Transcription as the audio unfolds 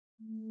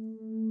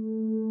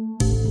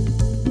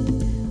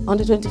On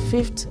the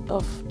 25th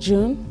of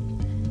June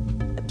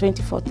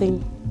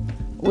 2014,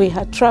 we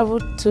had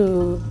traveled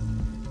to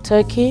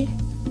Turkey,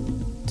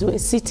 to a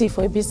city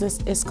for a business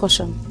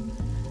excursion.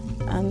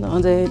 And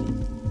on the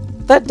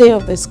third day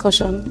of the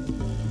excursion,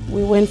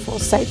 we went for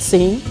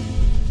sightseeing.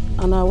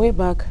 On our way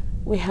back,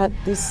 we had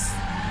this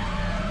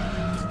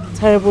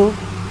terrible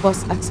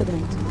bus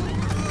accident.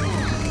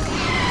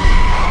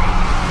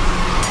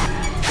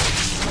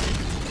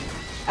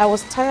 I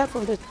was tired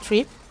from the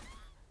trip,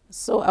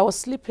 so I was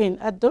sleeping.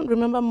 I don't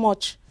remember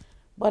much,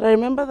 but I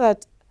remember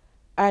that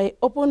I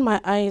opened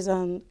my eyes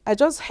and I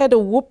just heard a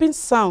whooping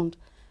sound.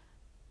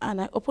 And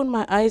I opened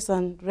my eyes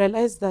and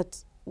realized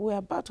that we were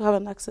about to have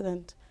an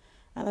accident.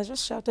 And I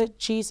just shouted,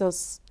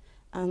 Jesus.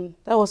 And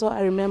that was all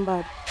I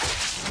remembered.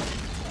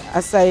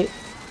 As I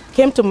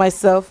came to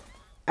myself,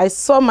 I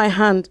saw my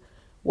hand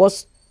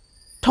was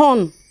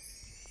torn.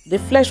 The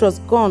flesh was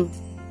gone.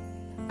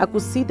 I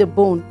could see the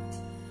bone.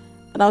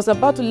 And I was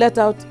about to let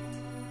out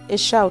a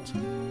shout.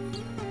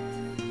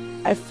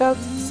 I felt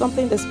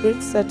something the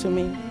Spirit said to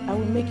me, I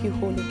will make you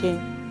whole again.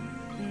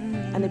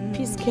 And a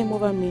peace came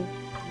over me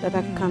that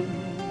I can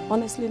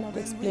honestly not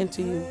explain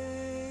to you,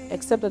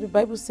 except that the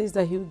Bible says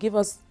that He will give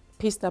us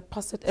peace that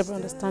passeth every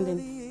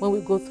understanding when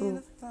we go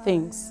through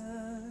things.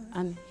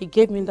 And He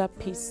gave me that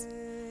peace.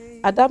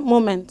 At that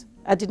moment,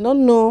 I did not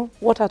know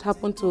what had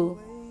happened to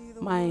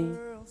my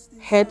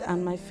head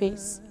and my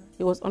face.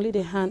 It was only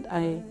the hand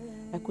I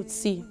could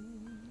see.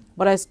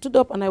 But I stood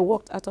up and I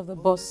walked out of the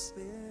bus.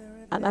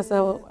 And as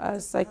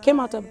I came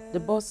out of the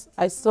bus,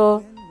 I saw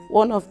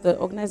one of the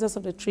organizers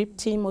of the trip,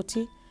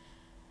 Timothy.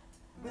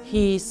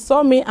 He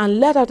saw me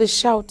and let out a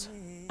shout.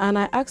 And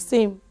I asked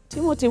him,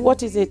 Timothy,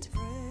 what is it?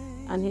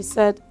 And he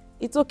said,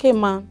 it's okay,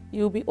 man.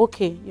 You'll be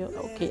okay. You're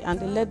okay. And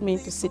they led me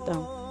to sit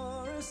down.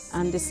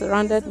 And they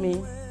surrounded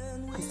me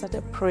and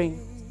started praying.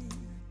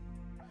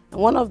 And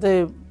one of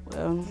the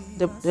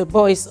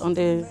boys on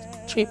the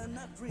trip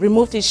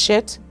removed his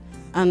shirt.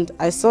 And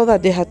I saw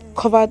that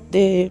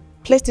they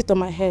placed it on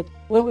my head.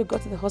 When we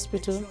got to the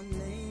hospital,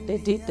 they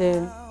did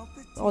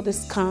all the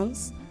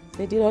scans,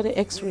 they did all the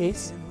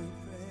x-rays.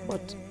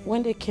 But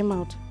when they came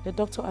out, the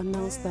doctor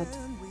announced that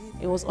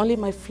it was only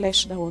my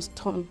flesh that was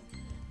torn.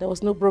 There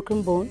was no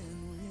broken bone.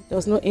 There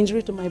was no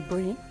injury to my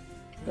brain.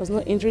 There was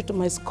no injury to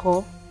my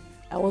skull.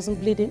 I wasn't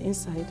bleeding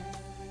inside.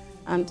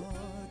 And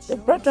the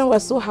brethren were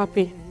so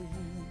happy.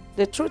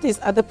 The truth is,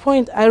 at the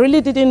point, I really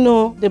didn't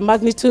know the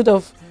magnitude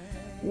of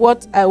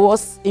what I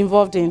was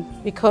involved in,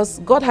 because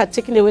God had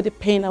taken away the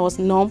pain. I was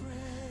numb.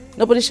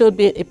 Nobody showed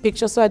me a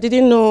picture, so I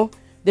didn't know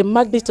the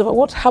magnitude of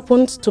what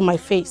happened to my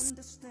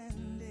face.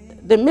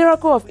 The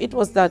miracle of it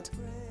was that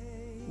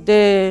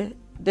the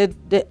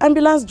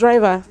ambulance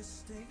driver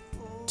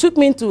took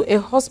me into a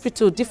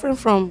hospital different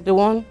from the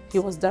one he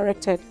was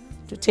directed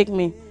to take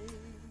me.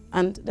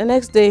 And the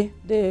next day,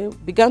 they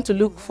began to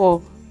look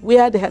for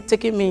where they had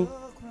taken me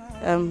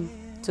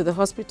to the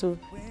hospital.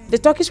 The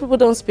Turkish people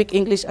don't speak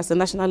English as a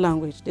national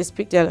language. They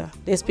speak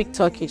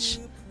Turkish.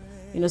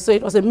 So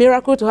it was a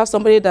miracle to have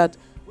somebody that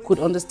could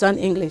understand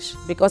English,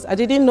 because I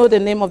didn't know the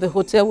name of the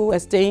hotel we were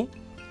staying.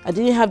 I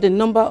didn't have the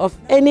number of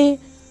any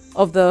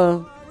of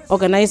the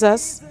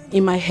organizers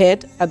in my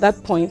head at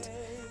that point.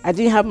 I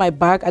didn't have my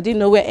bag. I didn't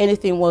know where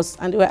anything was.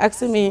 And they were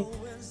asking me,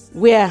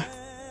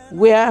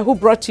 who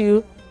brought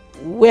you,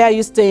 where are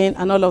you staying,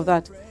 and all of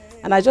that.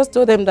 And I just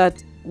told them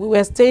that we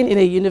were staying in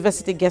a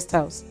university guest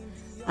house.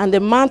 And the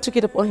man took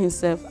it upon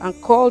himself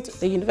and called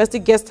the university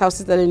guest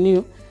houses that they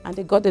knew, and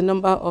they got the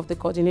number of the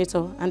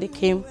coordinator, and they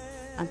came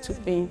and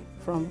took me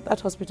from that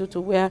hospital to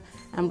where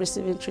I'm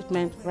receiving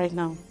treatment right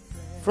now.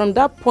 From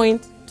that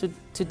point to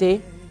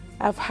today,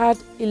 I've had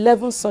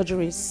 11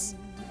 surgeries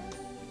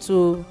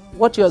to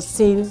what you're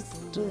seeing,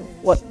 to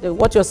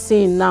what you're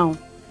seeing now,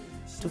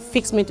 to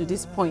fix me to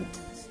this point.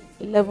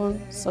 11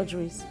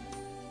 surgeries.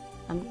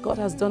 And God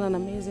has done an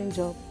amazing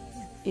job.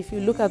 If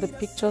you look at the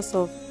pictures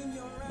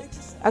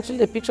actually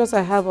the pictures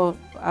I have of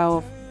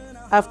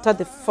after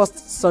the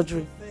first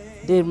surgery,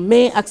 the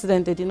main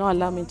accident they did not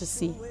allow me to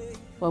see.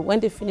 But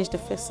when they finished the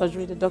first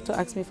surgery, the doctor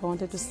asked me if I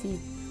wanted to see.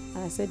 And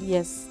I said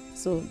yes.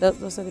 So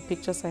those are the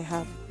pictures I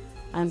have.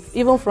 And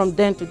even from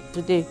then to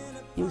today,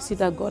 you will see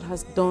that God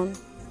has done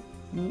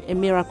a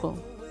miracle.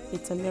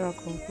 It's a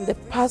miracle. In the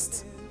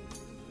past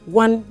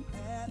 1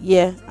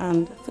 year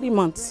and 3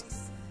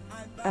 months,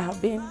 I have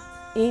been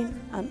in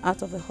and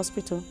out of the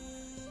hospital.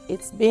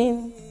 It's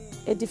been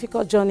a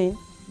difficult journey,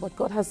 but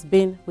God has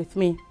been with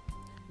me.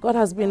 God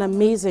has been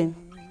amazing.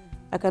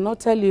 I cannot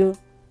tell you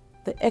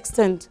the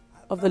extent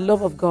of the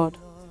love of God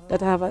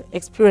that I have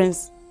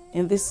experienced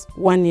in this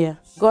 1 year.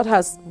 God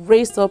has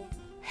raised up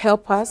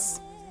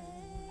helpers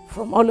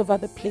from all over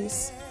the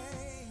place.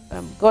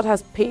 God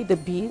has paid the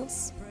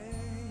bills.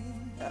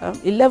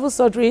 11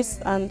 surgeries,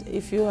 and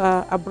if you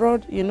are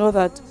abroad, you know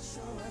that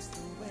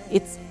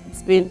it's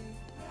been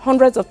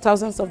hundreds of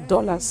thousands of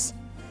dollars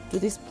to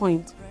this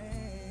point.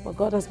 But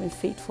God has been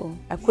faithful.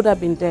 I could have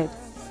been dead,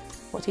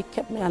 but He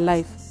kept me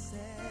alive.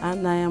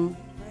 And I am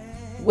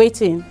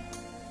waiting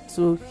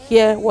to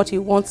hear what He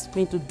wants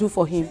me to do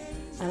for Him,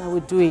 and I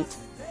will do it.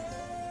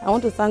 I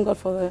want to thank God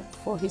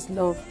for His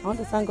love. I want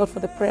to thank God for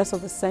the prayers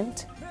of the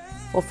saint,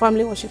 for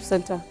Family Worship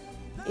Center.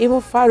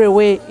 Even far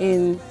away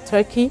in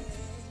Turkey,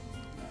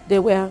 they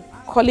were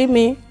calling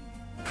me,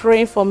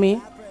 praying for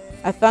me.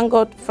 I thank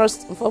God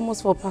first and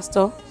foremost for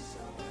Pastor.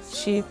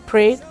 She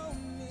prayed,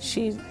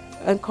 she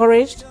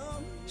encouraged,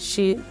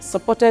 she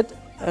supported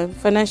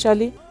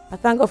financially. I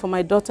thank God for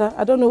my daughter.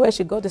 I don't know where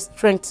she got the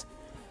strength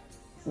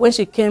when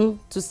she came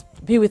to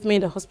be with me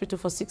in the hospital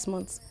for 6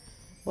 months,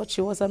 but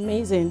she was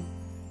amazing.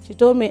 She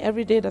told me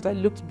every day that I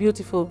looked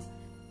beautiful,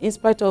 in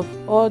spite of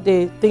all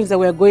the things that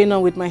were going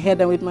on with my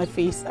head and with my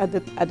face at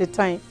the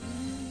time.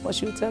 But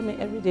she would tell me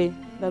every day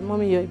that,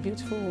 Mommy, you're a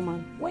beautiful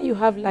woman. When you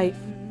have life,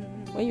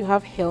 when you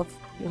have health,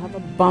 you have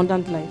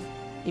abundant life.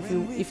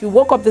 If you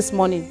woke up this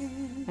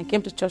morning and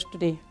came to church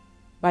today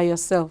by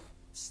yourself,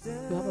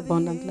 you have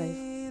abundant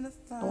life.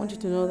 I want you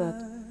to know that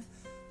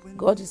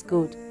God is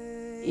good.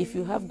 If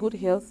you have good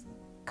health,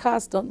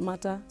 cars don't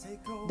matter.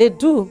 They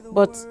do,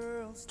 but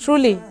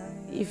truly,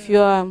 if you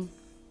are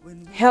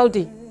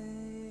healthy,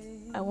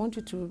 I want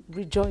you to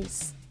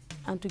rejoice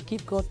and to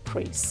give God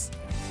praise.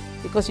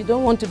 Because you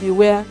don't want to be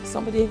where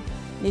somebody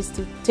needs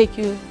to take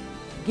you,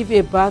 give you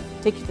a bath,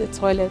 take you to the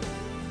toilet.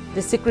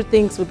 The secret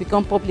things will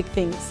become public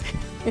things.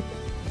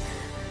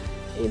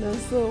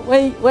 So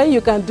when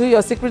you can do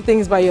your secret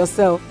things by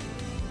yourself,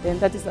 then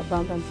that is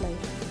abundant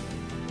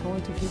life. I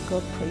want to give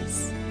God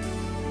praise.